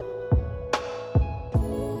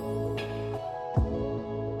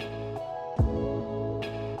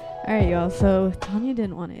All right, y'all. So Tanya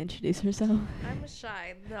didn't want to introduce herself. I'm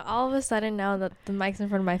shy. All of a sudden, now that the mic's in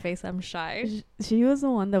front of my face, I'm shy. She was the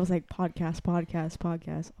one that was like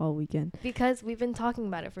podcast all weekend. Because we've been talking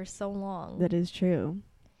about it for so long. That is true.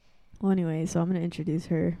 Well, anyway, so I'm going to introduce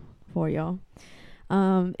her for y'all.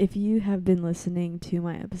 If you have been listening to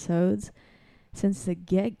my episodes since the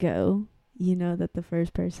get-go, you know that the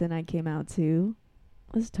first person I came out to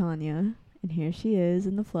was Tanya. And here she is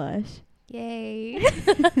in the flesh. Yay.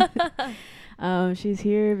 She's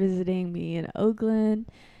here visiting me in Oakland,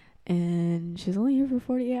 and she's only here for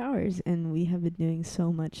 48 hours, and we have been doing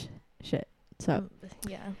so much shit. So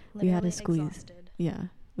yeah, we had to squeeze. Exhausted. Yeah,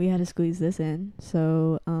 we had to squeeze this in.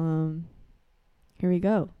 So here we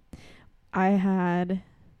go. I had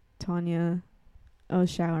Tanya. I was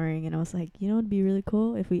showering, and I was like, you know, it'd be really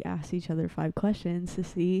cool if we asked each other 5 questions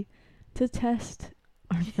to test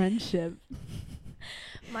our friendship.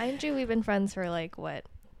 Mind you, we've been friends for like what?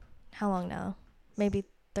 How long now? Maybe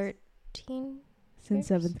 13? Since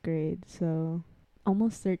 7th grade, so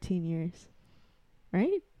almost 13 years.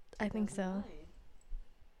 Right? I think so.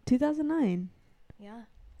 2009. Yeah.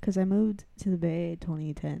 Because I moved to the Bay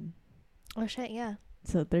 2010. Oh shit, yeah.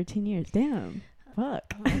 So 13 years. Damn. Fuck.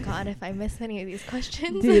 Oh my god, if I miss any of these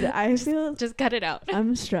questions. Dude, I feel... Just cut it out.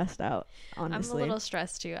 I'm stressed out, honestly. I'm a little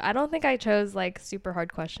stressed too. I don't think I chose like super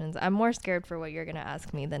hard questions. I'm more scared for what you're going to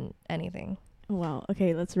ask me than anything. Wow.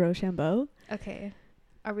 Okay, let's Rochambeau. Okay.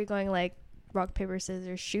 Are we going like rock, paper,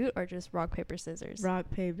 scissors, shoot, or just rock, paper, scissors?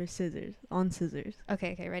 Rock, paper, scissors. On scissors.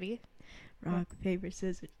 Okay, ready? Rock, paper,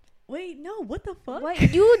 scissors. Wait, no, what the fuck? What?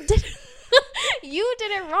 You did You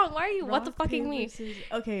did it wrong. Why are you what the fucking me?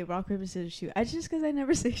 Okay, rock, paper, scissors, shoot. I just because I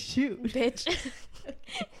never say shoot. Bitch.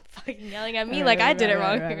 Fucking yelling at me I did it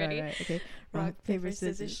wrong. Ready? Okay. Rock, paper,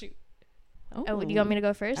 scissors, shoot. Oh, do you want me to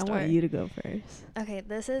go first? I want you to go first. Okay,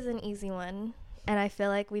 this is an easy one. And I feel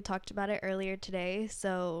like we talked about it earlier today,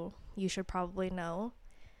 so you should probably know.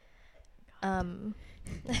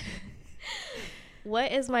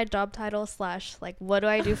 What is my job title / like what do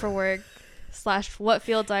I do for work / what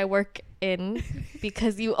field do I work in?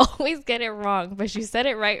 Because you always get it wrong, but you said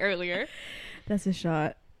it right earlier. That's a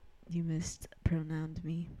shot. You mispronounced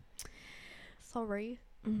me. Sorry.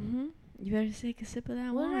 Mm-hmm. You better take a sip of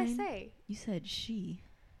that wine. What did I say? You said she.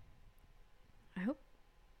 I hope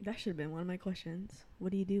that should have been one of my questions.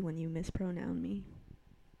 What do you do when you mispronounce me?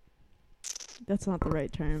 That's not the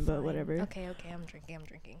right term, but whatever. Okay, I'm drinking.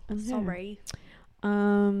 Okay. Sorry.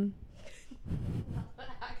 Accent.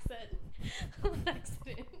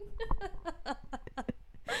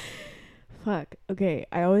 Fuck. Okay,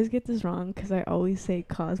 I always get this wrong because I always say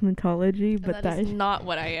cosmetology, but that is not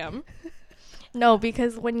what I am. No,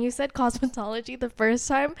 because when you said cosmetology the first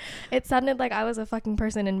time, it sounded like I was a fucking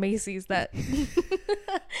person in Macy's that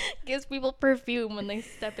gives people perfume when they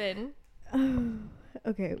step in.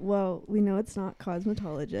 Okay, well, we know it's not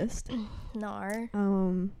cosmetologist. Nar.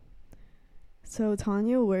 So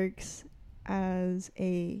Tanya works as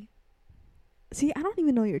a... See, I don't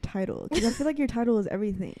even know your title because I feel like your title is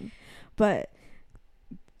everything. But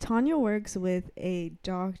Tanya works with a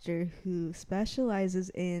doctor who specializes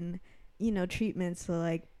in, you know, treatments. So,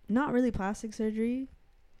 like, not really plastic surgery.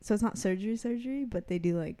 So it's not surgery, but they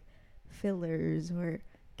do, like, fillers or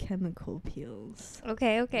chemical peels.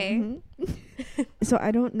 Okay. Mm-hmm. So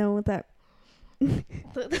I don't know what that...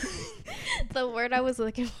 The word I was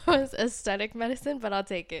looking for was aesthetic medicine, but I'll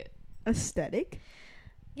take it. Aesthetic?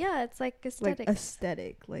 Yeah, it's like aesthetic. Like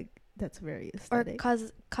aesthetic, like that's very aesthetic. Or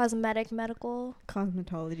cosmetic medical.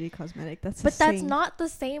 Cosmetology, cosmetic. That's not the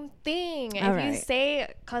same thing. All if you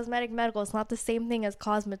say cosmetic medical, it's not the same thing as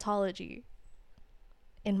cosmetology,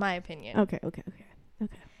 in my opinion. Okay.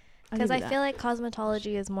 Because I feel like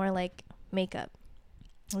cosmetology is more like makeup.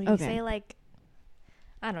 When you say like,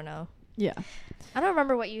 I don't know. Yeah. I don't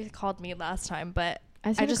remember what you called me last time, but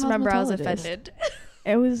I just a remember I was offended.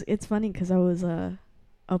 It's funny because I was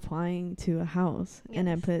applying to a house and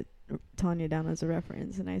I put Tanya down as a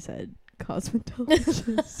reference and I said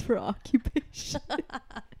cosmetologist for occupation.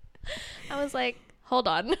 I was like, hold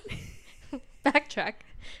on. Backtrack.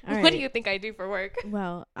 Right. What do you think I do for work?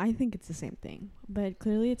 Well, I think it's the same thing, but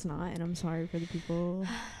clearly it's not, and I'm sorry for the people.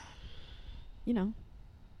 You know,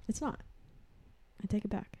 it's not. I take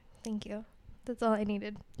it back. Thank you. That's all I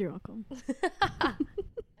needed. You're welcome.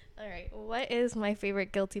 All right. What is my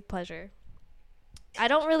favorite guilty pleasure? I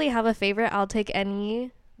don't really have a favorite. I'll take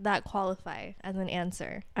any that qualify as an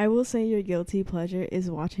answer. I will say your guilty pleasure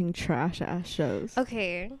is watching trash ass shows.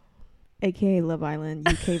 Okay. AKA Love Island,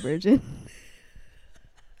 UK version.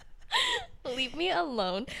 Leave me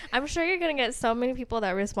alone. I'm sure you're going to get so many people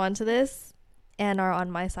that respond to this and are on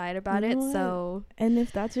my side about You it. know what? So And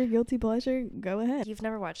if that's your guilty pleasure, go ahead. you've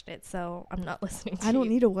never watched it, so I'm not listening to I don't you.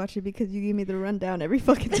 need to watch it because you give me the rundown every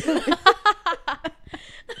fucking time.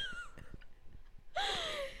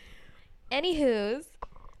 Anywho's,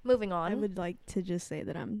 moving on. I would like to just say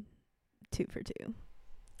that I'm 2 for 2.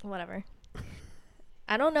 Whatever.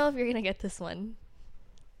 I don't know if you're gonna get this one,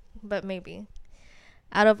 but maybe.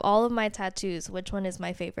 Out of all of my tattoos, which one is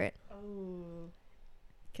my favorite? Oh.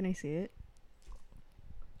 Can I see it?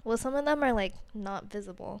 Well, some of them are like not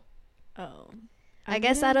visible. Oh. I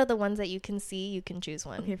guess out of the ones that you can see, you can choose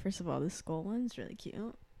one. Okay, first of all, this skull one's really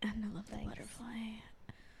cute. And I love the Thanks. butterfly.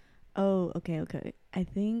 Oh, okay. I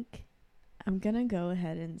think I'm gonna go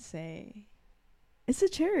ahead and say it's a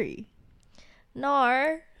cherry.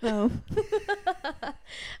 Nar. Oh.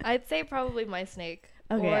 I'd say probably my snake.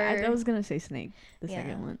 Okay, I was gonna say snake, the Yeah.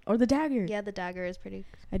 second one. Or the dagger. Yeah, the dagger is pretty.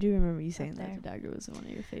 I do remember you saying Up that there. the dagger was one of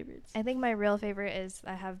your favorites. I think my real favorite is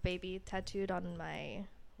I have baby tattooed on my,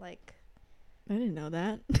 like. I didn't know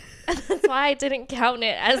that. That's why I didn't count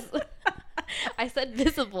it as. I said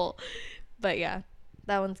visible. But yeah,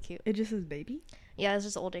 that one's cute. It just says baby? Yeah, it's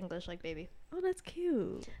just Old English, like baby. Oh, that's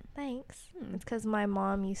cute. Thanks. Hmm. It's because my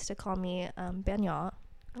mom used to call me Benya.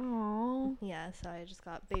 Aww. Yeah, so I just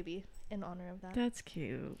got baby in honor of that. That's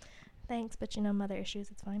cute. Thanks, but you know, mother issues,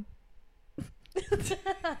 it's fine.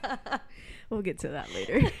 We'll get to that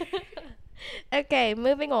later. Okay,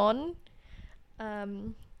 moving on.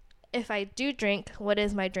 If I do drink, what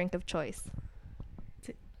is my drink of choice?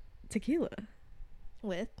 Tequila.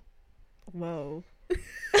 With? Whoa.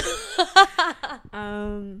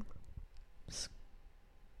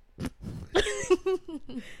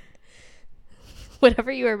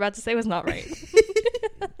 Whatever you were about to say was not right.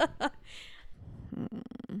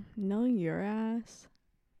 Knowing your ass,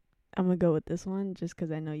 I'm gonna go with this one just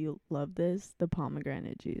because I know you love this. The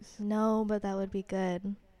pomegranate juice. No, but that would be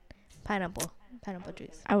good. Pineapple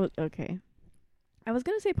juice. I was okay. I was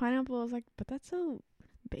gonna say pineapple. I was like, but that's so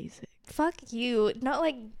basic. Fuck you. Not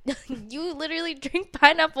like you literally drink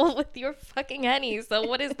pineapple with your fucking Henny. So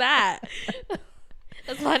what is that?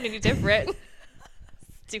 That's not any different.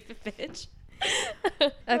 Stupid bitch.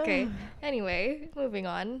 Okay. Anyway, moving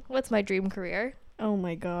on. What's my dream career? Oh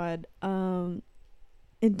my god.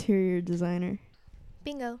 Interior designer.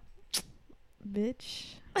 Bingo.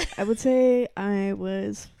 Bitch. I would say I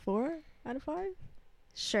was 4 out of 5.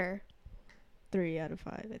 Sure. 3 out of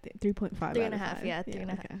 5. I think 3.5. 3.5, out of 5. yeah,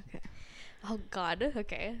 3.5. Okay. Oh God.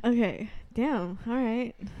 Okay. Okay. Damn. All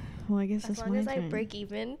right. Well, I guess As that's long my as I turn. break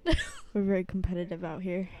even. We're very competitive out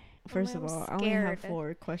here. First I'm of all, I only have scared.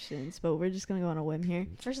 4 questions, but we're just gonna go on a whim here.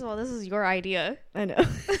 First of all, this is your idea. I know.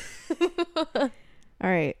 All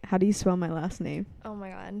right. How do you spell my last name? Oh my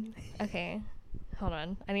God. Okay. Hold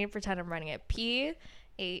on. I need to pretend I'm writing it.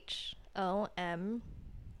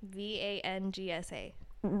 PHOMVANGSA.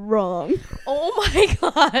 Wrong. Oh my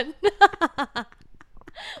God.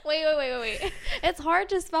 Wait. It's hard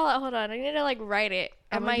to spell it. Hold on. I need to like write it.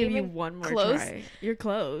 I'm Am gonna I give you even one more close? try. You're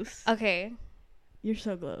close. Okay. You're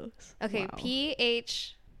so close. Okay. Wow.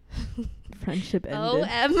 Friendship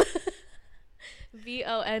ended.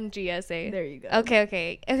 PHOMVONGSA. There you go.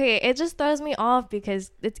 Okay. It just throws me off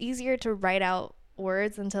because it's easier to write out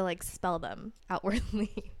words than to like spell them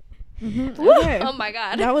outwardly. Mhm. Woo! Okay. Oh my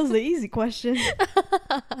God. That was the easy question.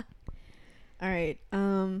 All right.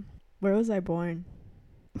 Where was I born?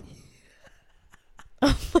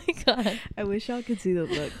 Oh my God. I wish y'all could see the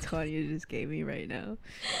look Tanya just gave me right now.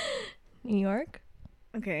 New York?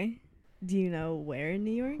 Okay. Do you know where in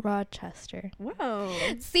New York? Rochester. Wow.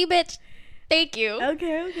 See, bitch. Thank you.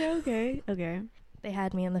 Okay. They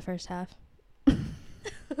had me in the first half.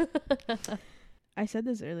 I said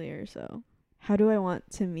this earlier, so how do I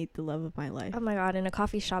want to meet the love of my life? Oh my God, in a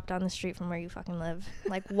coffee shop down the street from where you fucking live.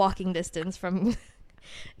 Like walking distance from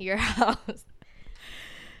your house.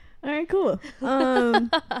 All right, cool.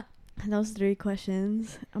 Those 3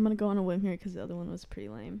 questions. I'm gonna go on a whim here because the other one was pretty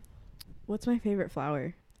lame. What's my favorite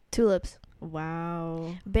flower? Tulips.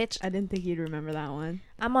 Wow. Bitch, I didn't think you'd remember that one.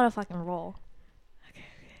 I'm on a fucking roll.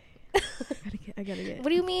 I gotta get. What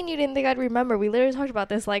do you mean you didn't think I'd remember? We literally talked about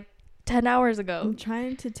this like 10 hours ago. I'm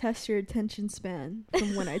trying to test your attention span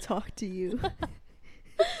from when I talk to you.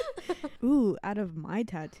 Ooh, out of my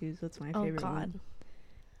tattoos, what's my favorite one?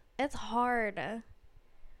 It's hard.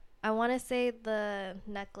 I want to say the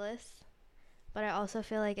necklace, but I also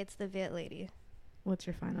feel like it's the Viet lady. What's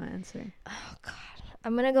your final answer? Oh God.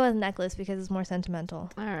 I'm going to go with necklace because it's more sentimental.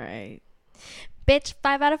 All right. Bitch,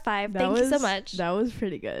 5 out of 5. Thank you so much. That was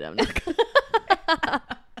pretty good. I'm not gonna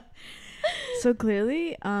So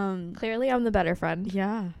clearly, Clearly, I'm the better friend.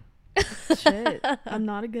 yeah. Shit, I'm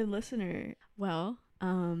not a good listener. Well,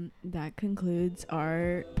 that concludes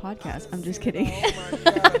our podcast. I'm just kidding.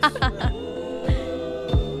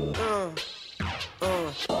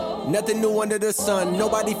 Nothing new under the sun.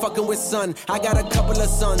 Nobody fucking with sun. I got a couple of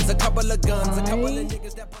sons, a couple of guns, a couple of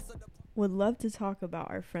niggas that bust up. Would love to talk about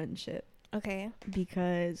our friendship Okay.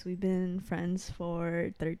 because we've been friends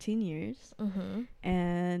for 13 years. Mm-hmm.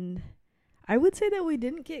 And I would say that we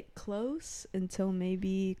didn't get close until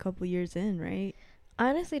maybe a couple years in, right? I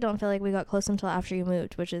honestly don't feel like we got close until after you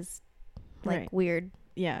moved, which is like Right. weird.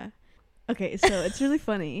 Yeah. Okay, so it's really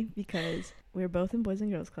funny because we were both in Boys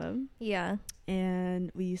and Girls Club Yeah.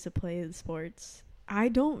 and we used to play the sports. I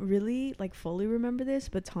don't really like fully remember this,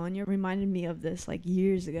 but Tanya reminded me of this like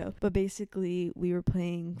years ago. But basically, we were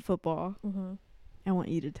playing football. Mm-hmm. I want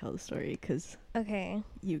you to tell the story because Okay.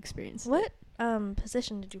 you experienced What it.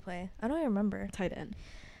 position did you play? I don't even remember. Tight end.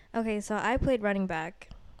 Okay, so I played running back.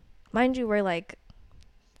 Mind you, we're like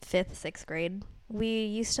 5th, 6th grade. We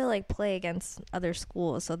used to like play against other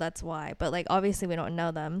schools, so that's why. But like obviously we don't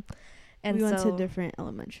know them. And We went so to different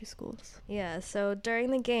elementary schools. yeah, so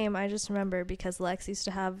during the game I just remember because Lex used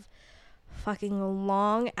to have fucking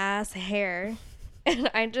long ass hair.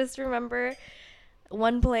 And I just remember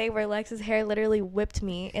one play where Lex's hair literally whipped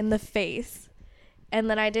me in the face. And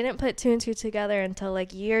then I didn't put 2 and 2 together until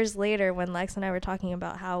like years later when Lex and I were talking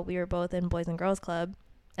about how we were both in Boys and Girls Club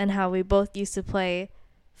and how we both used to play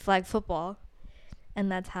flag football.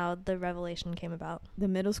 And that's how the revelation came about. The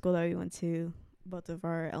middle school that we went to, both of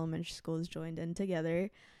our elementary schools joined in together.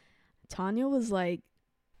 Tanya was like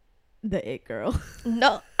the it girl.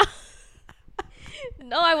 No.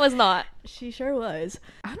 No, I was not. She sure was.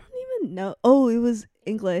 I don't even know. Oh, it was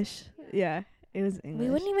English. Yeah, it was English.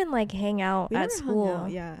 We wouldn't even like hang out We at never hung school.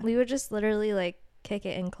 out, yeah. We would just literally like kick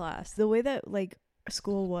it in class. The way that like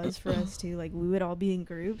school was for us too, like we would all be in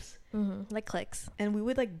groups Mm-hmm. Like cliques. and we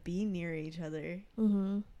would like be near each other.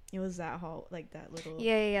 Mm-hmm. It was that whole like that little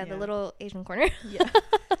Yeah, the little Asian corner. yeah.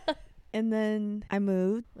 And then I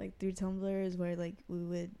moved like through Tumblr is where like we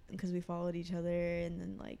would, because we followed each other, and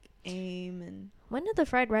then like AIM and When did the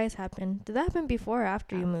fried rice happen? Did that happen before or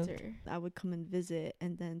after you moved? I would come and visit,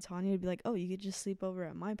 and then Tanya would be like, oh, you could just sleep over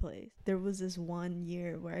at my place. There was this one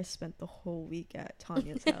year where I spent the whole week at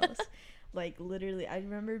Tanya's house. Like literally, I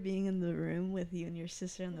remember being in the room with you and your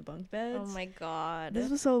sister on the bunk beds. Oh my god. This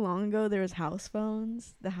was so long ago. There was house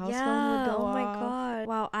phones. The house phone would go oh my off. god.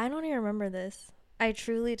 Wow, I don't even remember this. I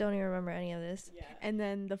truly don't even remember any of this. Yeah. And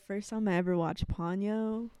then the first time I ever watched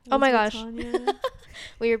Ponyo. Oh my was with gosh. Tanya.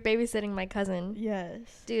 We were babysitting my cousin. Yes.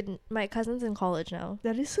 Dude, my cousin's in college now.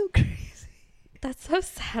 That is so crazy. That's so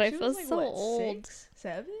sad. I She feel was, like, so what, old. 6,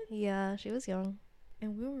 7? Yeah, she was young.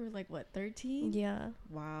 And we were like, what, 13? Yeah.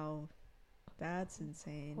 Wow. That's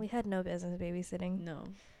insane. We had no business babysitting. No,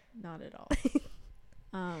 not at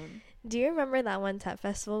all. Do you remember that one Tet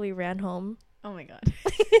festival we ran home? Oh my god.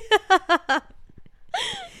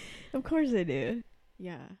 Of course I do.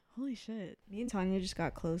 Yeah. Holy shit. Me and Tanya just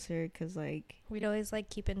got closer because, like, We'd always like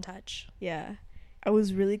keep in touch. yeah, I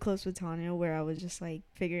was really close with Tanya where I was just like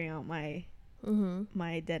figuring out my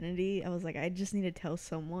identity. I was like, I just need to tell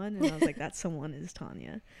someone, and I was like, that someone is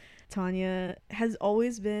Tanya. Tanya has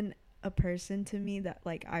always been a person to me that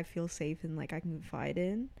like I feel safe and like I can confide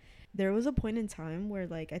in. There was a point in time where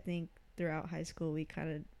like I think throughout high school we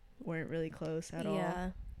kind of weren't really close at all.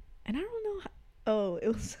 Yeah. And I don't know oh, it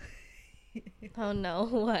was Oh no,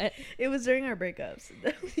 what? it was during our breakups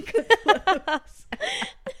that we got close.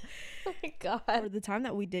 Oh my For god. the time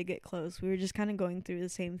that we did get close, we were just kind of going through the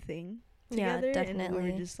same thing Yeah, together, and we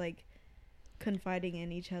definitely. were just like confiding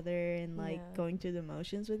in each other and like Yeah. going through the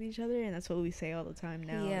motions with each other, and that's what we say all the time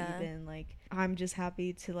now. Yeah. Even like, I'm just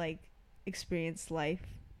happy to like experience life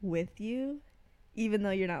with you, even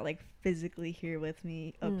though you're not like physically here with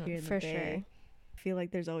me up here in the for Bay. sure. I feel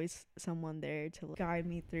like there's always someone there to like, guide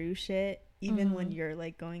me through shit, even when Mhm. you're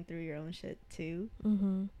like going through your own shit too.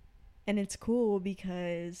 Mm-hmm. And it's cool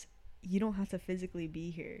because you don't have to physically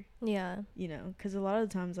be here, Yeah. you know, because a lot of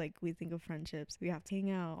the times like we think of friendships, we have to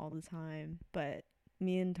hang out all the time, but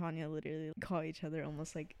me and Tanya literally call each other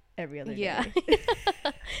almost like every other Yeah. day.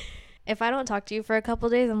 If I don't talk to you for a couple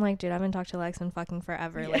days, I'm like, dude, I haven't talked to Lex in fucking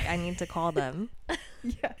forever. Yeah. Like, I need to call them.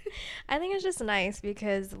 Yeah. I think it's just nice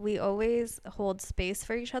because we always hold space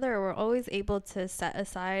for each other, or we're always able to set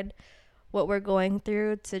aside what we're going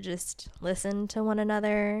through to just listen to one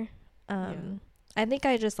another. I think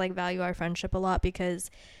I just like value our friendship a lot because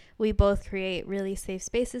we both create really safe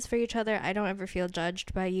spaces for each other. I don't ever feel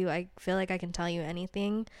judged by you. I feel like I can tell you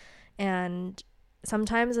anything, and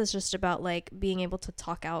sometimes it's just about like being able to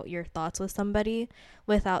talk out your thoughts with somebody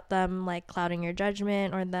without them like clouding your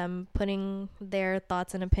judgment or them putting their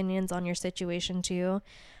thoughts and opinions on your situation too.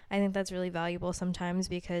 I think that's really valuable sometimes,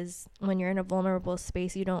 because when you're in a vulnerable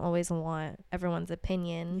space, you don't always want everyone's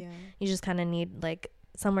opinion. Yeah. You just kind of need like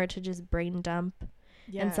somewhere to just brain dump,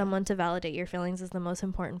 and someone to validate your feelings is the most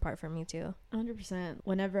important part for me too. 100%.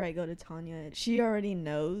 Whenever I go to Tanya, she already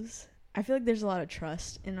knows. I feel like there's a lot of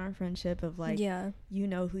trust in our friendship of like, Yeah. you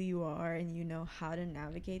know who you are and you know how to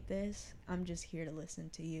navigate this. I'm just here to listen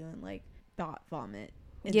to you and like thought vomit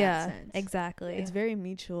in that sense. Exactly. It's very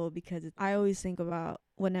mutual, because I always think about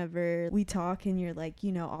whenever we talk and you're like,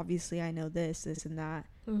 you know, obviously I know this and that.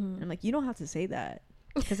 Mm-hmm. And I'm like, you don't have to say that,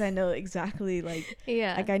 because I know exactly like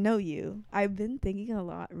Yeah. like I know you. I've been thinking a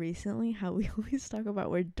lot recently how we always talk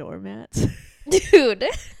about we're doormats. Dude.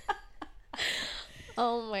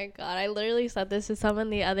 Oh my god, I literally said this to someone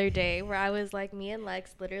the other day, where I was like, me and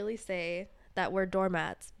Lex literally say that we're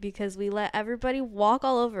doormats because we let everybody walk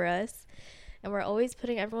all over us, and we're always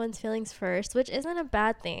putting everyone's feelings first, which isn't a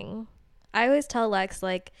bad thing. I always tell Lex,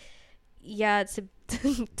 like, yeah,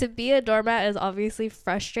 to be a doormat is obviously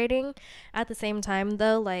frustrating. At the same time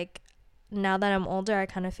though, like, now that I'm older, I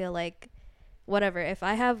kind of feel like whatever, if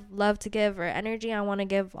I have love to give or energy I want to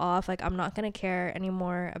give off, like, I'm not going to care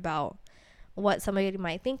anymore about what somebody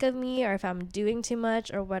might think of me, or if I'm doing too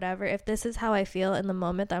much or whatever. If this is how I feel in the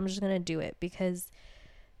moment, then I'm just going to do it, because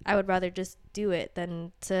I would rather just do it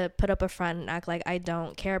than to put up a front and act like I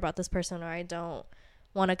don't care about this person, or I don't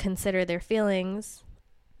want to consider their feelings,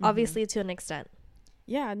 obviously to an extent.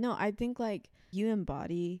 Yeah, no, I think like you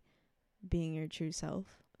embody being your true self.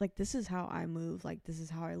 Like, this is how I move, like this is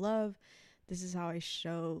how I love, this is how I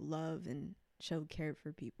show love and show care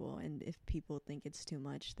for people. And if people think it's too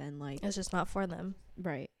much, then like It's just not for them.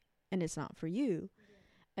 right, and it's not for you.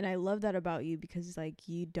 And I love that about you, because like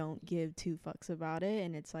you don't give two fucks about it,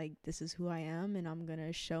 and it's like, this is who I am and I'm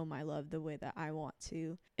gonna show my love the way that I want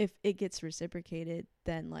to. If it gets reciprocated,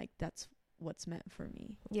 then like that's what's meant for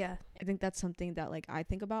me. Yeah. I think that's something that like I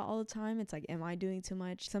think about all the time. It's like, am I doing too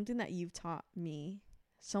much? Something that you've taught me,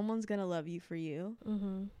 someone's gonna love you for you.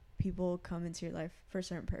 Mm-hmm. People come into your life for a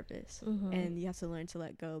certain purpose, Mm-hmm. and you have to learn to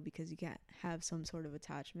let go, because you can't have some sort of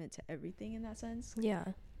attachment to everything in that sense. Yeah.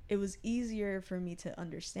 It was easier for me to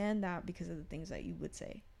understand that because of the things that you would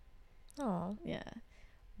say. Oh. Yeah.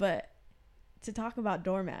 But to talk about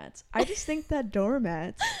doormats, I just think that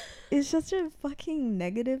doormats is such a fucking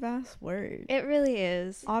negative ass word. It really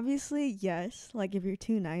is. Obviously, yes, like if you're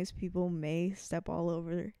too nice, people may step all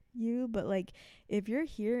over you, but like if you're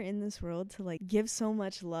here in this world to like give so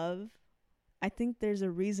much love, I think there's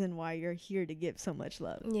a reason why you're here to give so much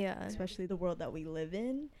love. Yeah. Especially the world that we live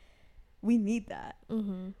in. We need that.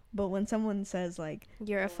 Mm-hmm. But when someone says like,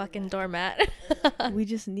 You're a fucking doormat. we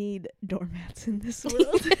just need doormats in this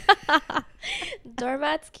world.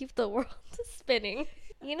 Doormats keep the world spinning.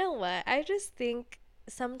 You know what? I just think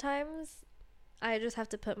sometimes I just have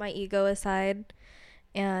to put my ego aside,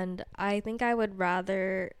 and I think I would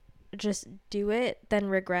rather just do it than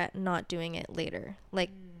regret not doing it later.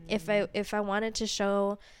 Like if I wanted to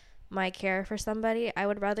show my care for somebody, I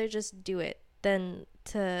would rather just do it than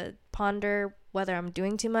to ponder whether I'm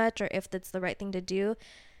doing too much or if that's the right thing to do.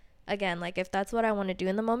 Again, like if that's what I want to do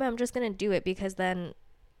in the moment, I'm just going to do it, because then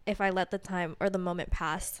if I let the time or the moment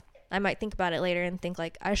pass, I might think about it later and think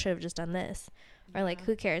like I should have just done this, or like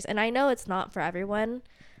who cares. And I know it's not for everyone.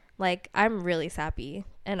 Like I'm really sappy,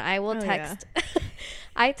 and I will text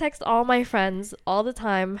I text all my friends all the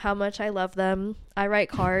time how much I love them. I write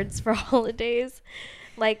cards for holidays.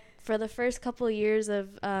 Like for the first couple of years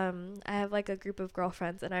of I have like a group of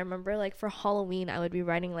girlfriends, and I remember like for Halloween I would be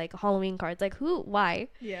writing like Halloween cards. Like why?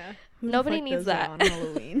 Yeah. Nobody needs that on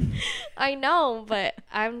Halloween. I know, but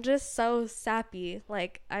I'm just so sappy.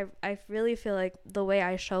 Like I really feel like the way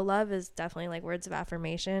I show love is definitely like words of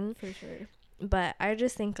affirmation. For sure. But I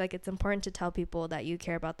just think like it's important to tell people that you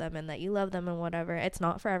care about them and that you love them and whatever. It's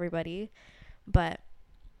not for everybody, but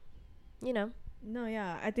you know. No,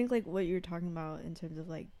 yeah. I think like what you're talking about in terms of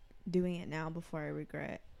like doing it now before I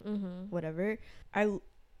regret whatever.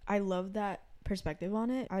 I love that perspective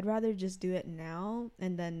on it. I'd rather just do it now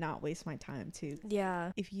and then not waste my time too.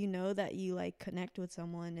 Yeah. If you know that you like connect with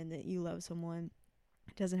someone and that you love someone,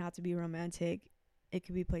 it doesn't have to be romantic. It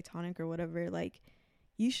could be platonic or whatever. Like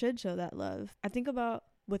you should show that love. I think about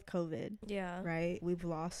with COVID. Yeah. Right? We've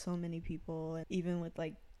lost so many people, and even with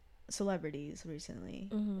like celebrities recently.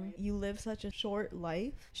 Right? You live such a short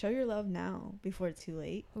life. Show your love now before it's too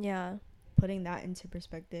late. Yeah. Putting that into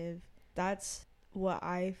perspective, that's what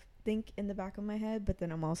I think in the back of my head, but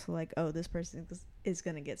then I'm also like, oh, this person is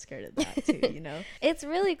gonna get scared of that too, you know. It's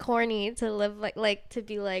really corny to live like to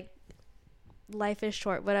be like life is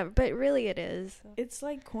short, whatever, but really it is. It's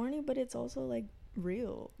like corny, but it's also like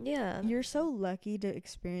real. Yeah. You're so lucky to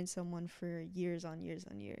experience someone for years on years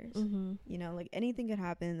on years. Mm-hmm. You know, like anything could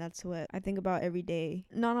happen. That's what I think about every day.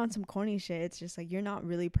 Not on some corny shit. It's just like you're not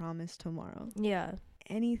really promised tomorrow. Yeah.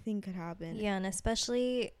 Anything could happen. Yeah, and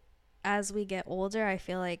especially as we get older, I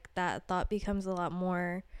feel like that thought becomes a lot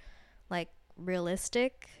more like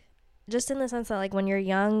realistic, just in the sense that like when you're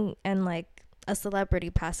young and like a celebrity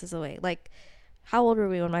passes away, like how old were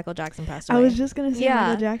we when Michael Jackson passed away? I was just gonna say Yeah.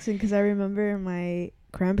 Michael Jackson, because I remember my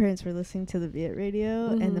grandparents were listening to the Viet radio,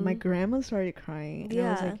 and then my grandma started crying, and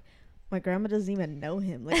I was like, my grandma doesn't even know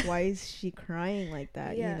him. Like, why is she crying like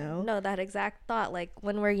that? Yeah. You know? No, that exact thought. Like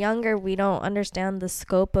when we're younger, we don't understand the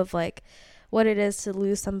scope of like what it is to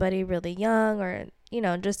lose somebody really young, or you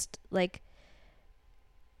know, just like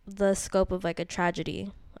the scope of like a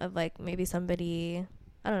tragedy of like maybe somebody,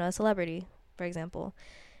 I don't know, a celebrity, for example.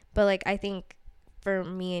 But like I think for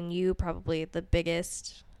me and you, probably the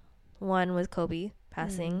biggest one was Kobe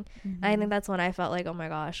passing. Mm-hmm. I think that's when I felt like, oh my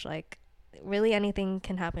gosh, like really anything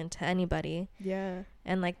can happen to anybody. Yeah.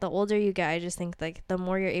 And like the older you get, I just think like the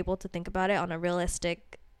more you're able to think about it on a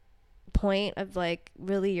realistic point of like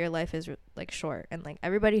really your life is like short. And like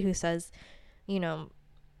everybody who says, you know,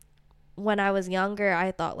 when I was younger,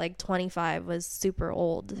 I thought like 25 was super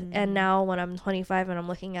old. And now when I'm 25 and I'm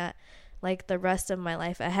looking at like the rest of my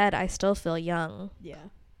life ahead, I still feel young. Yeah.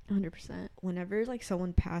 100%. Whenever like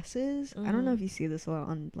someone passes, I don't know if you see this a lot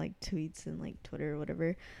on like tweets and like Twitter or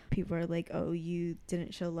whatever, people are like, oh, you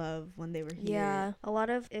didn't show love when they were here. Yeah, a lot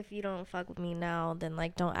of if you don't fuck with me now, then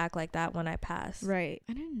like don't act like that when I pass. Right.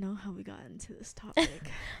 I didn't know how we got into this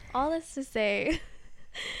topic. All this to say,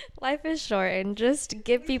 life is short and just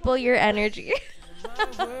give people your energy.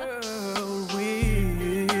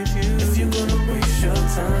 If you're gonna waste your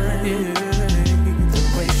time,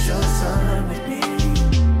 don't waste your time with me.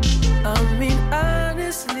 I mean,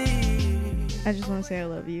 honestly, I just want to say I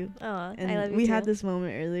love you. Oh, And I love you we too. had this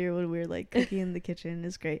moment earlier when we were like cooking in the kitchen.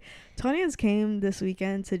 It's great. Tanya's came this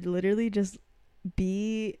weekend to literally just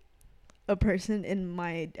be a person in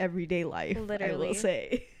my everyday life. I Literally. will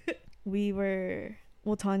say.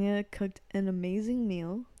 Tanya cooked an amazing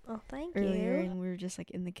meal Oh, thank earlier, you. and we were just like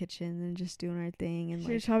in the kitchen and just doing our thing, and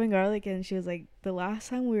she was chopping garlic, and she was like, the last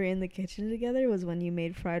time we were in the kitchen together was when you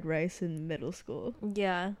made fried rice in middle school.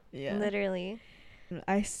 Yeah, Yeah. literally.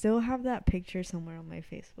 I still have that picture somewhere on my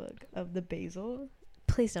Facebook of the basil.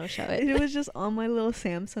 Please don't show it. It was just on my little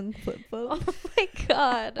Samsung flip phone. Oh my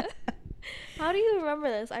god. How do you remember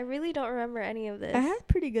this? I really don't remember any of this. I have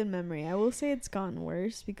pretty good memory. I will say it's gotten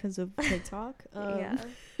worse because of TikTok. Yeah.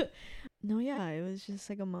 No, yeah, it was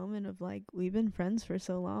just like a moment of like, we've been friends for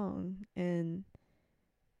so long, and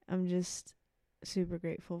I'm just super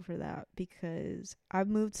grateful for that, because I've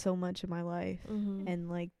moved so much in my life, and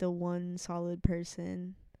like the one solid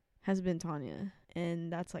person has been Tanya,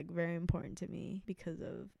 and that's like very important to me because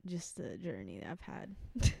of just the journey that I've had.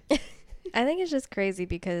 I think it's just crazy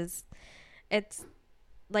because it's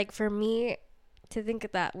like, for me to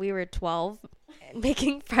think that we were 12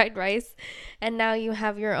 making fried rice and now you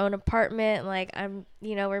have your own apartment, like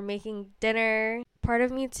we're making dinner. Part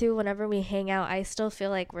of me too, whenever we hang out, I still feel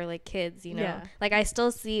like we're like kids, Yeah. like I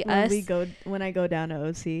still see when us when I go down to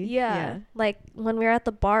OC. yeah, like when we were at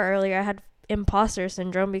the bar earlier, I had imposter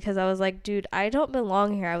syndrome because I was like, dude, I don't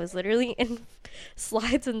belong here. I was literally in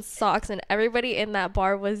slides and socks, and everybody in that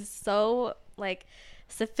bar was so like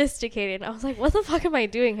sophisticated. I was like, what the fuck am I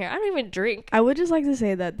doing here? I don't even drink. I would just like to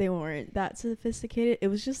say that they weren't that sophisticated. It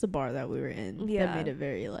was just the bar that we were in Yeah. that made it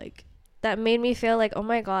very like, That made me feel like, oh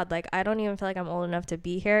my god, like I don't even feel like I'm old enough to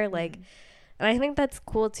be here. Like, and I think that's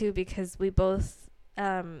cool too, because we both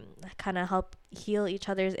kind of help heal each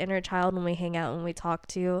other's inner child when we hang out and we talk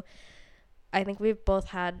to. I think we've both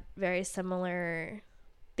had very similar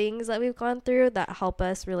things that we've gone through that help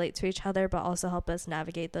us relate to each other, but also help us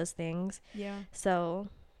navigate those things. yeah. So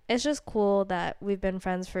it's just cool that we've been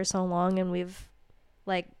friends for so long, and we've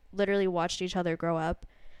like literally watched each other grow up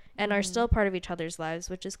and are still part of each other's lives,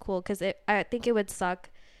 which is cool, because I think it would suck,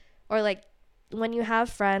 or like when you have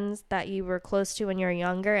friends that you were close to when you were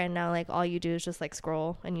younger and now like all you do is just like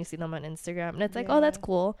scroll and you see them on Instagram and it's like, oh, that's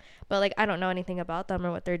cool, but like I don't know anything about them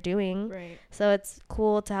or what they're doing. Right. So it's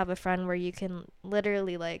cool to have a friend where you can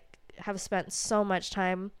literally like have spent so much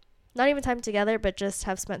time, not even time together, but just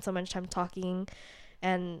have spent so much time talking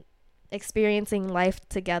and experiencing life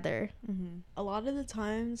together. A lot of the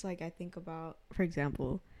times, like I think about, for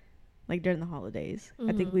example, like during the holidays.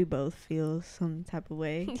 I think Mhm. we both feel some type of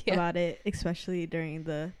way Yeah. about it, especially during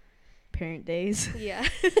the parent days. Yeah.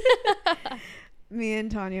 Me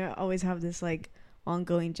and Tanya always have this like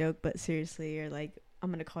ongoing joke, but seriously, you're like,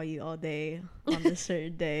 I'm gonna call you all day on this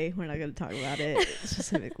certain day. We're not gonna talk about it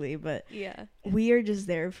specifically, but Yeah. we are just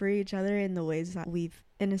there for each other in the ways that we've,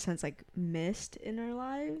 in a sense, like missed in our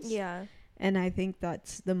lives. Yeah. And I think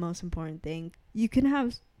that's the most important thing. You can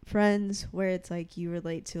have friends where it's like you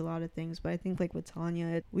relate to a lot of things, but I think like with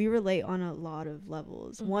Tanya, we relate on a lot of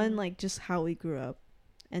levels. One, Mhm. like just how we grew up,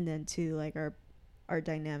 and then two, like our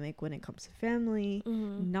dynamic when it comes to family.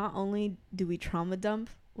 Mhm. Not only do we trauma dump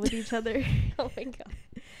with each other, Oh my god.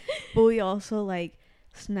 but we also like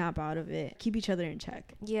snap out of it, keep each other in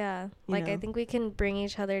check. Yeah. You Like I know? think we can bring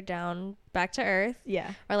each other down back to earth,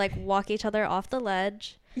 Yeah. or like walk each other off the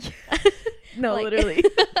ledge. No, Like- literally.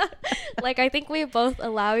 Like I think we both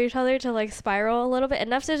allow each other to like spiral a little bit,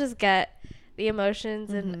 enough to just get the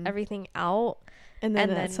emotions and Mhm. everything out. And then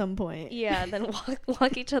And at then- some point. Yeah, then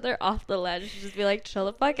walk each other off the ledge. Just be like, chill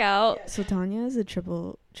the fuck out. So Tanya is a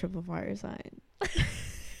triple fire sign.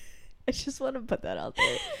 I just want to put that out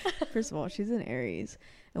there. First of all, she's an Aries.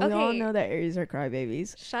 And we all Okay. know that Aries are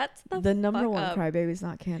crybabies. Shut The number fuck one up. crybaby is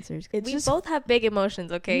not Cancers. It's We just both have big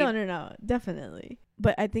emotions, okay? No, definitely.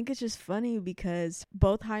 But I think it's just funny because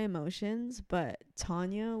both high emotions, but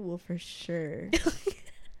Tanya will for sure.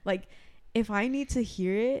 Like, if I need to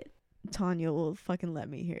hear it, Tanya will fucking let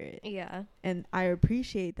me hear it. Yeah. And I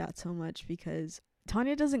appreciate that so much because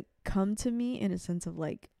Tanya doesn't come to me in a sense of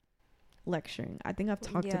like lecturing. I think I've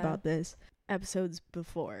talked Yeah. about this episodes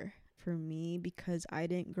before. For me, because I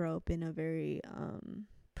didn't grow up in a very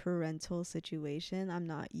parental situation, I'm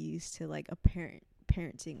not used to like a parent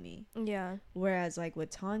parenting me. Yeah. Whereas like with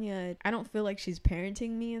Tanya, I don't feel like she's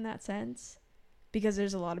parenting me in that sense, because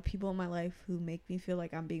there's a lot of people in my life who make me feel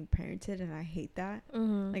like I'm being parented, and I hate that.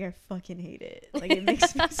 Mm-hmm. Like I fucking hate it. Like it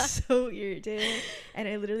makes me so irritated, and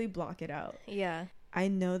I literally block it out. Yeah. I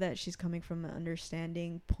know that she's coming from an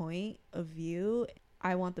understanding point of view.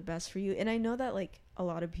 I want the best for you, and I know that like a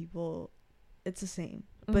lot of people, it's the same,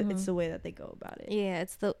 but it's Mhm. the way that they go about it. Yeah,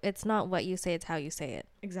 it's not what you say, it's how you say it.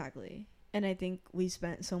 Exactly. And I think we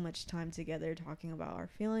spent so much time together talking about our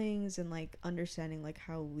feelings and like understanding like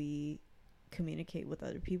how we communicate with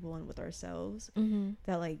other people and with ourselves, Mm-hmm.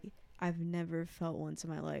 that like I've never felt once in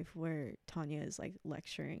my life where Tanya is like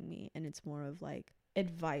lecturing me, and it's more of like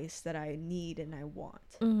advice that I need and I want.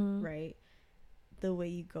 Mm-hmm. Right? The way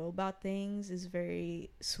you go about things is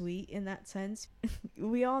very sweet in that sense.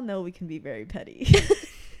 We all know we can be very petty.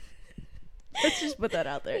 Let's just put that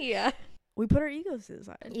out there. Yeah. We put our egos to the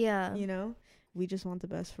side. Yeah. You know, we just want the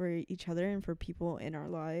best for each other and for people in our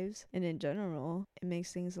lives. And in general, it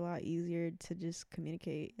makes things a lot easier to just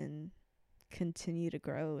communicate and continue to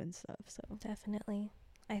grow and stuff. So Definitely.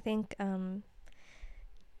 I think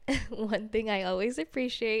one thing I always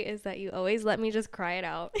appreciate is that you always let me just cry it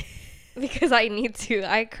out. Because I need to.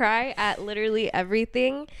 I cry at literally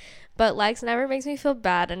everything, but Lex never makes me feel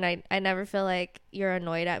bad, and I never feel like you're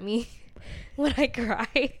annoyed at me when I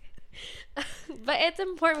cry. But it's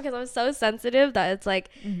important because I'm so sensitive that it's like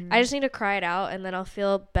I just need to cry it out, and then I'll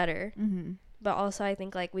feel better. Mm-hmm. But also I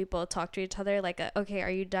think like we both talk to each other like, okay,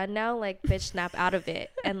 are you done now? Like, bitch, snap out of it.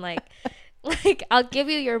 And like I'll give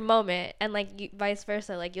you your moment, and like vice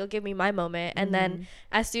versa, like you'll give me my moment, and then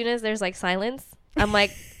as soon as there's like silence, I'm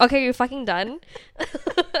like, okay, you're fucking done.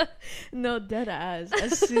 No, dead ass.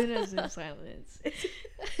 As soon as there's silence,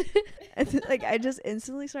 it's like I just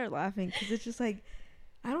instantly start laughing because it's just like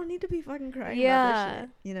I don't need to be fucking crying about Yeah. this shit,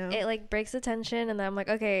 you know? It like breaks the tension, and then I'm like,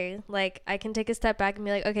 okay, like I can take a step back and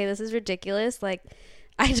be like, okay, this is ridiculous. Like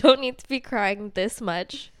I don't need to be crying this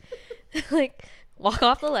much. Like walk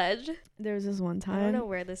off the ledge. There was this one I don't know time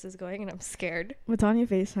where this is going, and I'm scared. Tanya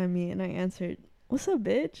FaceTimed me and I answered, "What's up,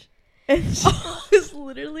 bitch?" And she was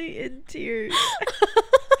literally in tears.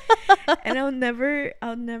 And I'll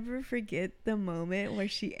never forget the moment where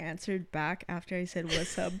she answered back after I said,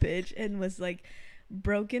 "What's up, bitch?" and was like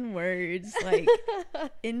broken words, like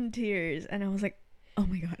in tears. And I was like, "Oh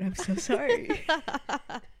my god, I'm so sorry."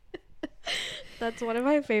 That's one of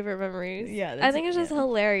my favorite memories. Yeah, I think it's just yeah.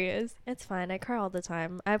 hilarious. It's fine. I cry all the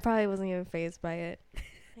time. I probably wasn't even fazed by it.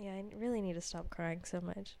 Yeah, I really need to stop crying so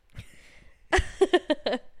much.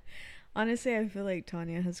 Honestly, I feel like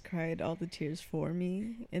Tanya has cried all the tears for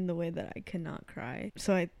me in the way that I cannot cry.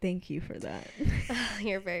 So I thank you for that.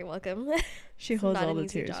 You're very welcome. She It's holds not all an the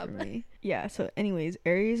easy tears job. for me. Yeah, so anyways,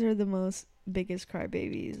 Aries are the most biggest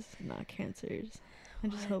crybabies, not Cancers. I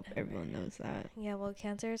just hope everyone knows that. Yeah, well,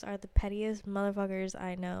 Cancers are the pettiest motherfuckers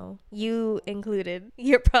I know. You included.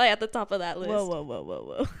 You're probably at the top of that list.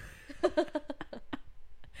 Whoa.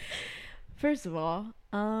 First of all,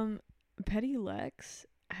 Petty Lex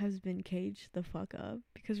has been caged the fuck up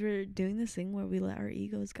because we're doing this thing where we let our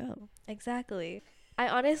egos go. Exactly. I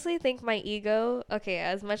honestly think my ego, okay,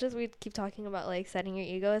 as much as we keep talking about like setting your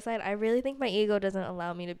ego aside, I really think my ego doesn't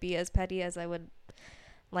allow me to be as petty as I would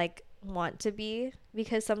like want to be,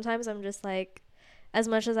 because sometimes I'm just like, as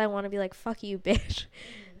much as I want to be like, fuck you, bitch,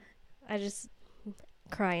 I just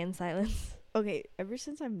cry in silence. Okay, ever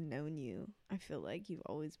since I've known you, I feel like you've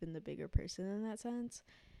always been the bigger person in that sense.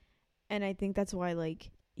 And I think that's why,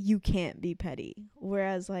 like, you can't be petty.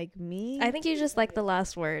 Whereas, like, me... I think you just like the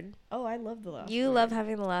last word. Oh, I love the last word. You love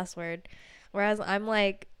having the last word. Whereas I'm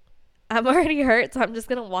like, I'm already hurt, so I'm just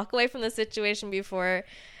going to walk away from the situation before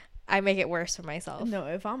I make it worse for myself. No,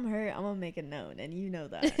 if I'm hurt, I'm going to make it known, and you know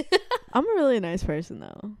that. I'm a really nice person,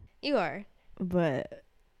 though. You are. But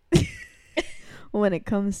when it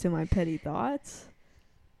comes to my petty thoughts...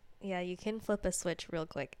 Yeah, you can flip a switch real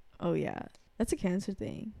quick. Oh, yeah. That's a Cancer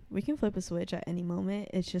thing. We can flip a switch at any moment.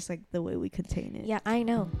 It's just like the way we contain it. Yeah, I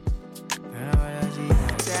know.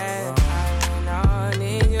 I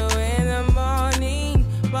need you in the morning,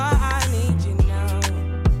 but I need you now.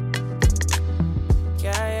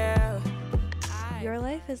 Yeah. Your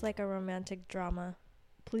life is like a romantic drama.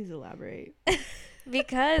 Please elaborate.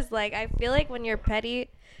 Because, like, I feel like when you're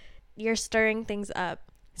petty, you're stirring things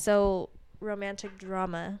up. So, romantic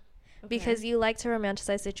drama. Okay. Because you like to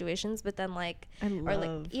romanticize situations, but then, like...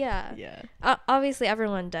 Yeah. Obviously,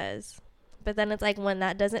 everyone does. But then it's like when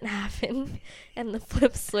that doesn't happen and the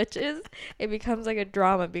flip switches, it becomes like a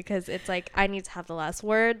drama because it's like, I need to have the last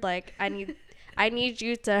word. Like, I need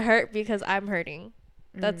you to hurt because I'm hurting.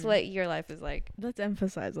 That's what your life is like. Let's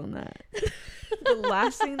emphasize on that. The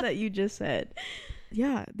last thing that you just said.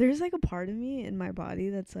 Yeah, there's like a part of me in my body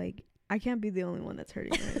that's like, I can't be the only one that's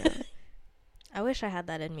hurting right now. I wish I had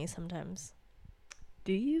that in me sometimes.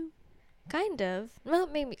 Do you? Kind of. Well,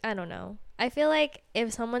 maybe. I don't know. I feel like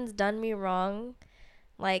if someone's done me wrong,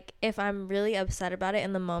 like if I'm really upset about it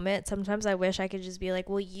in the moment, sometimes I wish I could just be like,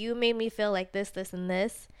 well, you made me feel like this, this, and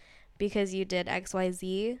this because you did X, Y,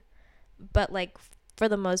 Z. But like for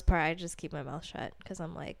the most part, I just keep my mouth shut because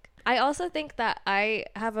I'm like, I also think that I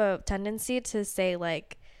have a tendency to say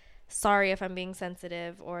like, sorry if I'm being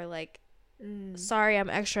sensitive, or like, sorry, I'm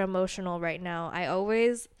extra emotional right now.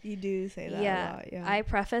 You do say that a lot, yeah. I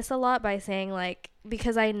preface a lot by saying like,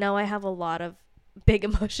 because I know I have a lot of big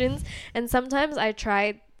emotions, and sometimes I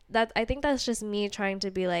think that's just me trying to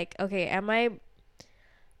be like, okay, am I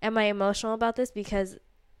emotional about this because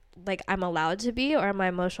like I'm allowed to be, or am I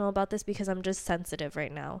emotional about this because I'm just sensitive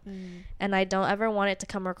right now? And I don't ever want it to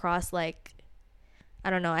come across like, I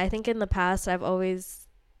don't know, I think in the past I've always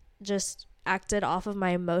just acted off of my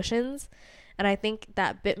emotions, and I think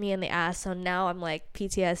that bit me in the ass. So now I'm like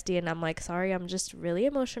PTSD, and I'm like, sorry, I'm just really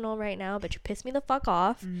emotional right now, but you pissed me the fuck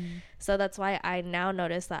off. So that's why I now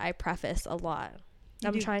notice that I preface a lot.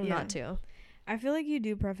 I'm trying not to. I feel like you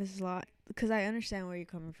do preface a lot because I understand where you're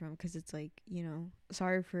coming from, because it's like, you know,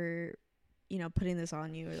 sorry for, you know, putting this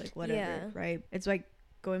on you or like whatever, right? It's like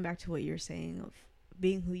going back to what you're saying of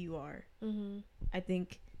being who you are. I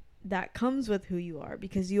think that comes with who you are,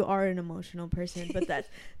 because you are an emotional person, but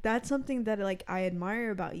that's something that like I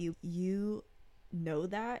admire about you. You know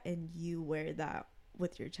that, and you wear that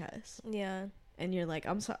with your chest. Yeah. And you're like,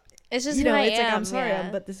 I'm sorry. It's just, you know, it's like, I'm sorry,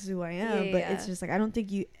 but this is who I am. Yeah, but it's just like, I don't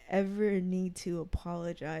think you ever need to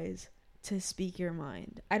apologize to speak your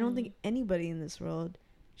mind. I don't think anybody in this world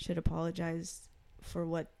should apologize for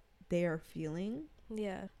what they are feeling.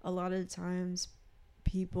 Yeah. A lot of the times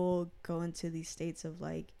people go into these states of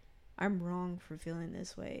like, I'm wrong for feeling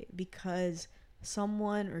this way because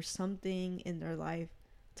someone or something in their life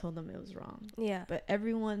told them it was wrong. Yeah. But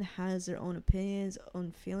everyone has their own opinions,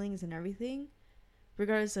 own feelings, and everything,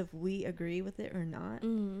 regardless if we agree with it or not.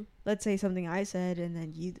 Let's say something I said and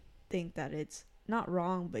then you think that it's not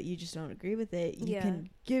wrong, but you just don't agree with it. You can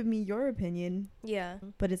give me your opinion. Yeah.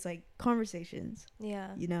 But it's like conversations. Yeah.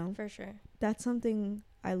 You know? For sure. That's something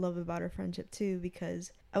I love about our friendship too,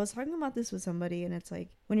 because I was talking about this with somebody, and it's like,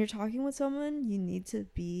 when you're talking with someone, you need to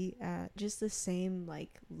be at just the same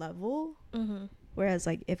like level. Whereas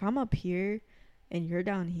like if I'm up here and you're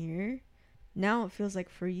down here, now it feels like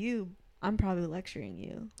for you, I'm probably lecturing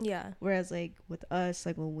you. Yeah. Whereas like with us,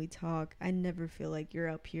 like when we talk, I never feel like you're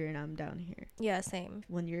up here and I'm down here. Yeah, same.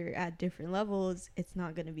 When you're at different levels, it's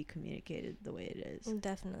not going to be communicated the way it is.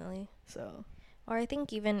 Definitely. So. Or I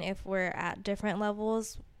think even if we're at different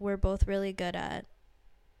levels, we're both really good at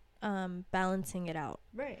balancing it out.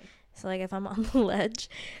 Right. So like if I'm on the ledge,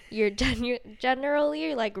 you're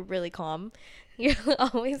generally like really calm. You're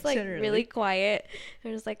always like Generally. really quiet.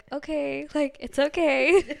 You're just like, okay, like it's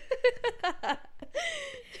okay.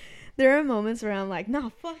 There are moments where I'm like, nah,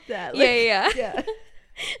 fuck that. Yeah, Like, yeah. yeah.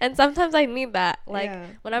 And sometimes I need that. Like Yeah,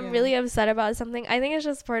 when I'm yeah. really upset about something, I think it's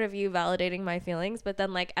just part of you validating my feelings. But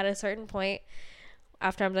then like at a certain point,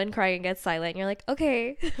 after I'm done crying, it gets silent. You're like,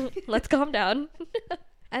 okay, let's calm down.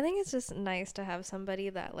 I think it's just nice to have somebody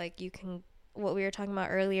that like you can, what we were talking about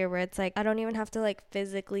earlier, where it's like I don't even have to like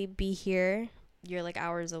physically be here. You're like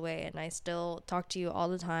hours away and I still talk to you all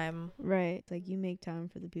the time. Right. Like you make time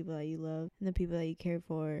for the people that you love and the people that you care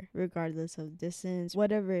for, regardless of distance,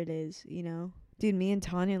 whatever it is, you know? Dude, me and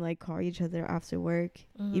Tanya like call each other after work,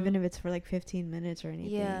 even if it's for like 15 minutes or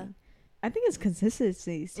anything. Yeah. I think it's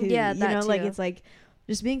consistency too. Yeah, you that know, like too. it's like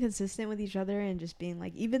just being consistent with each other and just being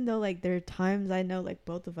like, even though like there are times I know like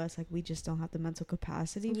both of us like we just don't have the mental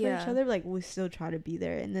capacity for Yeah. each other, like we still try to be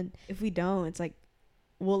there. And then if we don't, it's like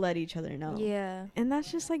we'll let each other know. Yeah. And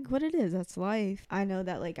that's just like what it is. That's life. I know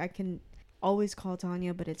that like I can always call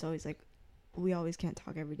Tanya, but it's always like we always can't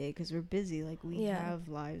talk every day because we're busy. Like we Yeah. have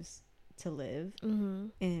lives to live Mm-hmm.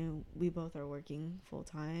 and we both are working full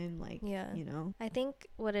time. Like, Yeah. you know, I think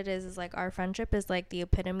what it is like our friendship is like the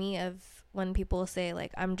epitome of when people say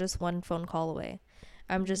like I'm just one phone call away.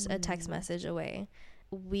 I'm just a text message away.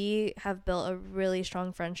 We have built a really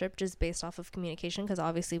strong friendship just based off of communication because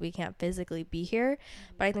obviously we can't physically be here.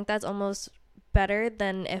 But I think that's almost better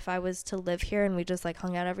than if I was to live here and we just like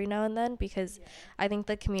hung out every now and then because I think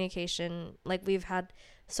the communication, like we've had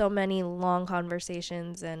so many long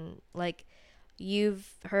conversations and like you've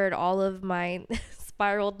heard all of my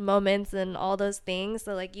spiraled moments and all those things,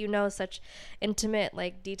 so like you know such intimate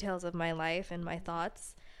like details of my life and my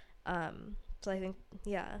thoughts. So I think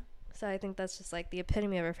so I think that's just like the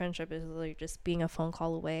epitome of a friendship is literally just being a phone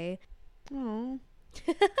call away. oh,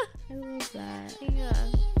 I love that.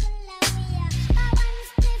 Yeah.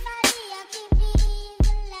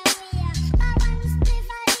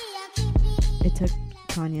 It took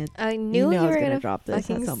Tanya. I knew know you I was were gonna gonna drop this at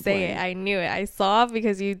fucking some say point. it. I knew it. I saw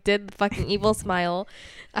because you did the fucking evil smile.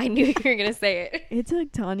 I knew you were gonna say it. It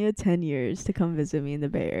took Tanya 10 years to come visit me in the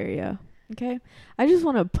Bay Area. Okay, I just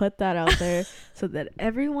want to put that out there so that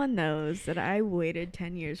everyone knows that I waited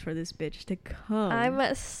 10 years for this bitch to come.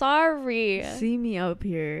 I'm sorry. see me up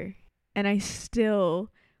here, and I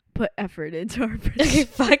still put effort into our Okay, friendship.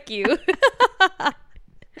 fuck you.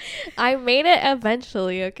 I made it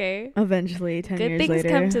eventually, okay? Eventually, 10 Good years things later.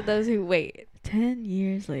 come to those who wait. 10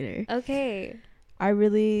 years later. Okay. I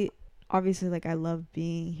really, obviously, like, I love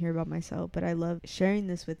being here by myself, but I love sharing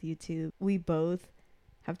this with you too. We both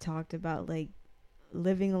have talked about, like,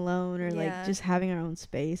 living alone or, Yeah. like, just having our own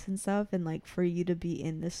space and stuff. And, like, for you to be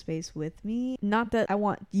in this space with me. Not that I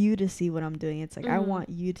want you to see what I'm doing. It's, like, I Mhm. want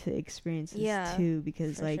you to experience this Yeah, too.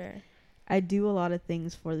 Because, For like, sure. I do a lot of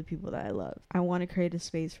things for the people that I love. I want to create a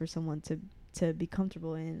space for someone to be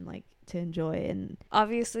comfortable in, like, to enjoy. And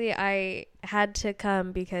Obviously, I had to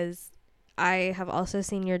come because I have also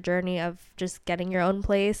seen your journey of just getting your own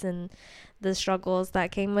place and the struggles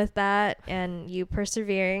that came with that and you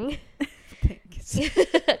persevering. thanks.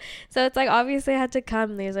 So it's like obviously I had to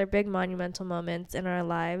come. These are big monumental moments in our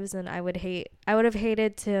lives and I would have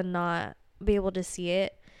hated to not be able to see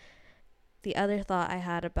it. The other thought I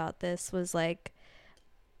had about this was like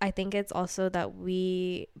I think it's also that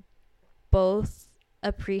we both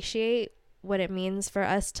appreciate what it means for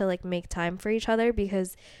us to like make time for each other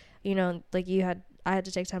because you know like I had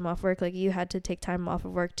to take time off work, like you had to take time off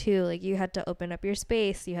of work too, like you had to open up your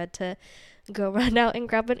space, you had to go run out and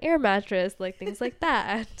grab an air mattress, like things like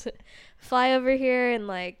that. Fly over here and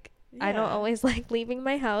like I don't Yeah. always like leaving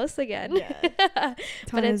my house again. Yeah. But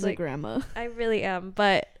Tanya's it's a like grandma. I really am,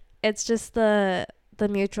 but it's just the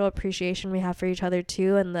mutual appreciation we have for each other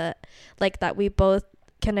too, and the like that we both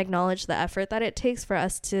can acknowledge the effort that it takes for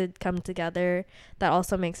us to come together. That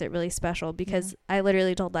also makes it really special because I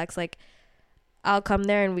literally told Lex like I'll come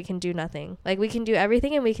there and we can do nothing. Like we can do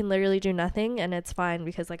everything and we can literally do nothing and it's fine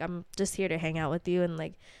because like I'm just here to hang out with you and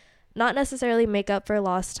like not necessarily make up for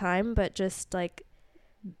lost time, but just like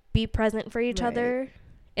be present for each Right. other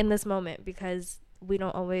in this moment because we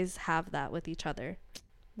don't always have that with each other.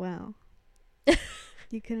 Wow.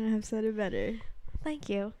 You couldn't have said it better. Thank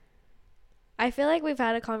you. I feel like we've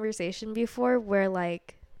had a conversation before where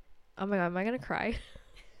like, oh my god, am I gonna cry?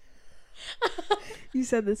 You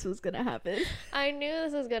said this was gonna happen. I knew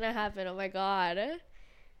this was gonna happen. Oh my god.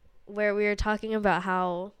 Where we were talking about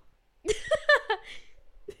how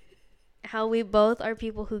we both are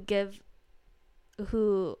people who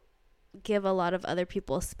give a lot of other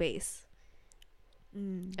people space.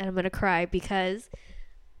 And I'm gonna cry because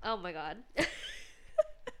oh my god.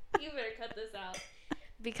 You better cut this out.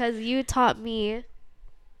 Because you taught me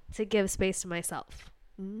to give space to myself.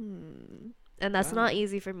 Mm. And that's Wow. not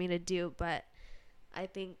easy for me to do, but I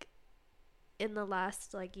think in the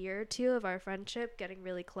last like year or two of our friendship getting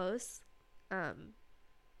really close,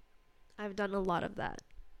 I've done a lot of that.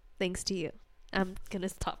 Thanks to you. I'm gonna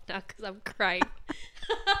stop now because I'm crying.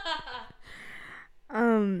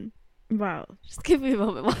 Wow. Just give me a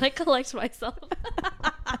moment while I collect myself.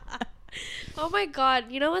 Oh my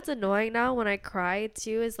god. You know what's annoying now when I cry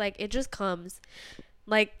too is like it just comes.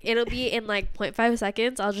 Like it'll be in like 0.5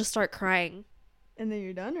 seconds. I'll just start crying. And then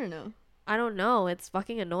you're done or no? I don't know. It's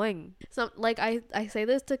fucking annoying. So like I say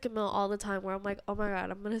this to Camille all the time where I'm like, oh my god,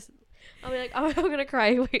 I'll be like, oh, I'm gonna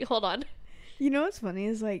cry. Wait, hold on. You know what's funny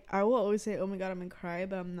is like I will always say, "Oh my god, I'm gonna cry,"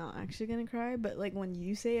 but I'm not actually gonna cry. But like when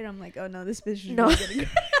you say it, I'm like, "Oh no, this bitch is No. really gonna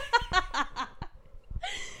cry."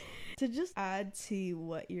 To just add to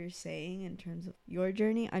what you're saying in terms of your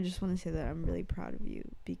journey, I just want to say that I'm really proud of you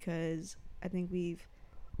because I think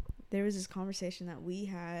there was this conversation that we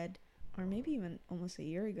had, or maybe even almost a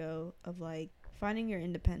year ago, of like finding your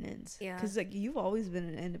independence. Yeah. Because like you've always been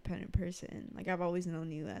an independent person. Like I've always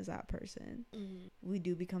known you as that person. We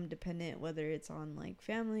do become dependent, whether it's on like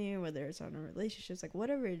family or whether it's on our relationships, like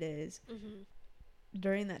whatever it is.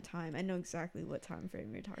 During that time, I know exactly what time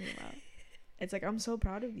frame you're talking about. It's like I'm so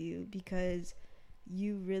proud of you because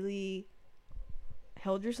you really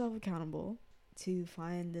held yourself accountable to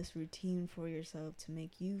find this routine for yourself to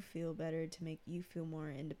make you feel better, to make you feel more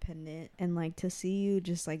independent, and like to see you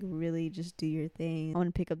just like really just do your thing. I want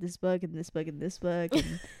to pick up this book and this book and this book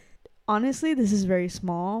and honestly this is very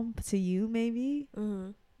small to you maybe,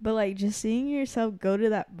 but like just seeing yourself go to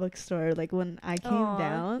that bookstore, like when I came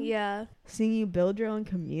down, Yeah. seeing you build your own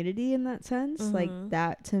community in that sense, like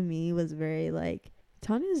that to me was very like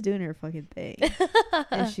Tanya's doing her fucking thing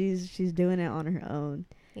and she's doing it on her own.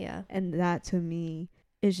 Yeah. And that to me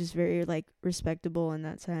is just very like respectable in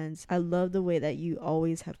that sense. I love the way that you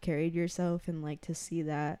always have carried yourself and like to see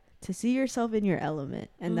yourself in your element.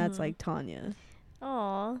 And that's like Tanya.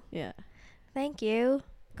 Aw. Yeah. Thank you.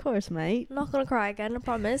 Of course, mate. I'm not gonna cry again, I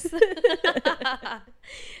promise.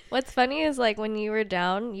 What's funny is like when you were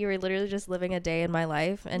down, you were literally just living a day in my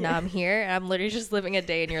life, and now I'm here and I'm literally just living a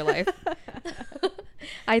day in your life.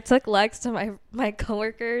 I took Lex to my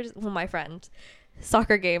coworkers, well, my friend,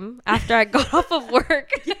 soccer game after I got off of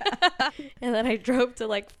work. And then I drove to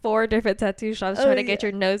like 4 different tattoo shops trying to get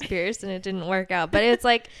your nose pierced, and it didn't work out. But it's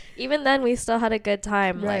like even then we still had a good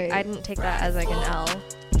time. Right. Like I didn't take that as like an L.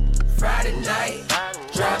 Friday night,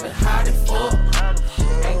 driving hot and full.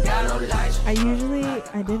 Ain't got no lights.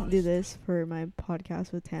 I didn't do this for my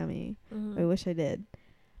podcast with Tammy. I wish I did.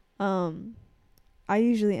 I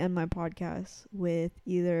usually end my podcast with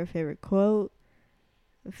either a favorite quote,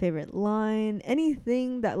 a favorite line,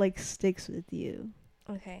 anything that like sticks with you.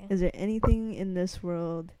 Okay. Is there anything in this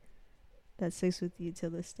world that sticks with you till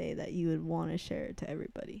this day that you would want to share to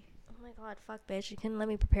everybody? Oh my god, fuck, bitch. You couldn't let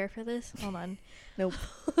me prepare for this? Hold on. Nope.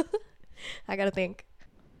 I gotta think.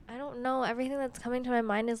 I don't know. Everything that's coming to my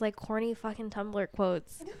mind is like corny fucking Tumblr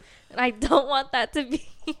quotes. And I don't want that to be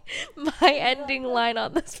my ending line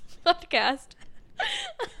on this podcast.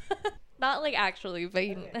 Not like actually, but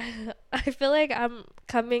I feel like I'm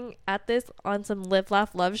coming at this on some live,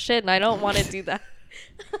 laugh, love shit, and I don't want to do that.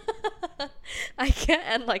 I can't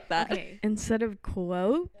end like that. Okay. Instead of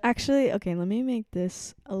quote, actually, okay, let me make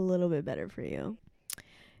this a little bit better for you.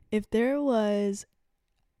 If there was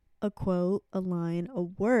a quote, a line, a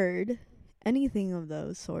word, anything of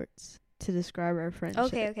those sorts to describe our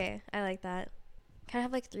friendship. Okay. I like that. Can I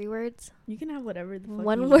have like 3 words? You can have whatever the fuck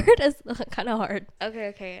One you word is kind of hard.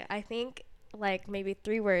 Okay. I think like maybe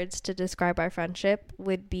 3 words to describe our friendship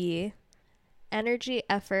would be energy,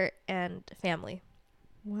 effort, and family.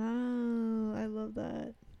 Wow, I love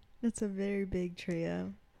that. That's a very big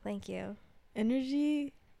trio. Thank you.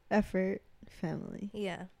 Energy, effort, family.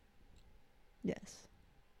 Yeah. Yes.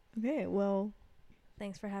 Okay, well,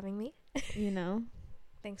 Thanks for having me. you know.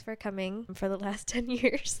 Thanks for coming for the last 10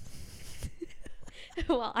 years.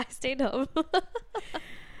 While I stayed home.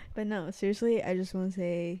 But no, seriously, I just want to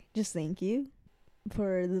say just thank you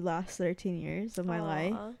for the last 13 years of my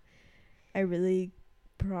life. I really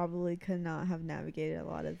probably could not have navigated a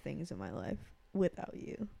lot of things in my life without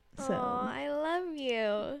you. So I love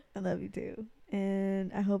you. I love you too.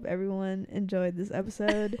 And I hope everyone enjoyed this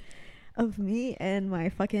episode of me and my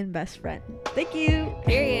fucking best friend. Thank you.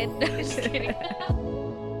 Period.